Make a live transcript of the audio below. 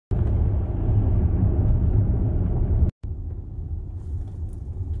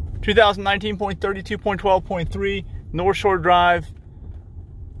2019.32.12.3 North Shore Drive.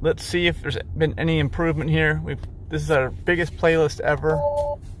 Let's see if there's been any improvement here. This is our biggest playlist ever.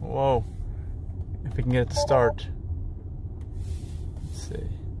 Whoa. If we can get it to start. Let's see.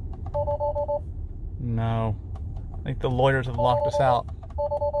 No. I think the lawyers have locked us out.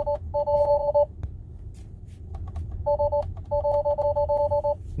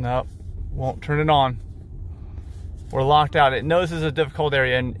 Nope. Won't turn it on. We're locked out. It knows this is a difficult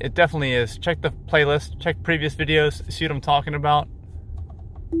area, and it definitely is. Check the playlist, check previous videos, see what I'm talking about.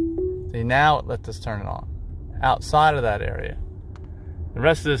 See, now it lets us turn it on. Outside of that area. The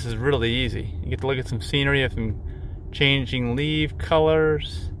rest of this is really easy. You get to look at some scenery of some changing leaf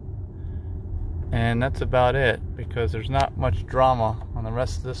colors. And that's about it, because there's not much drama on the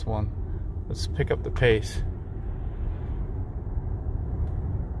rest of this one. Let's pick up the pace.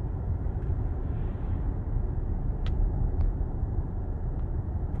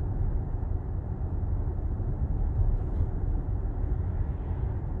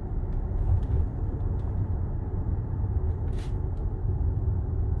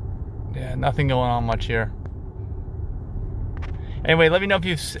 Yeah, nothing going on much here. Anyway, let me know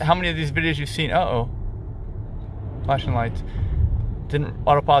if how many of these videos you've seen. Uh-oh. Flashing lights.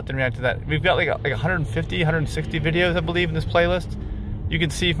 Autopilot didn't react to that. We've got like 150, 160 videos, I believe, in this playlist. You can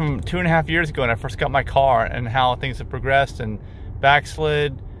see from 2.5 years ago when I first got my car and how things have progressed and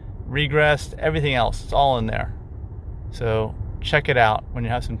backslid, regressed, everything else. It's all in there. So check it out when you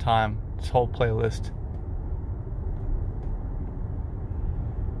have some time. This whole playlist.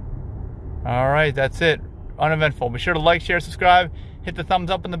 Alright, that's it. Uneventful. Be sure to like, share, subscribe, hit the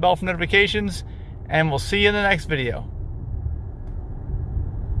thumbs up and the bell for notifications, and we'll see you in the next video.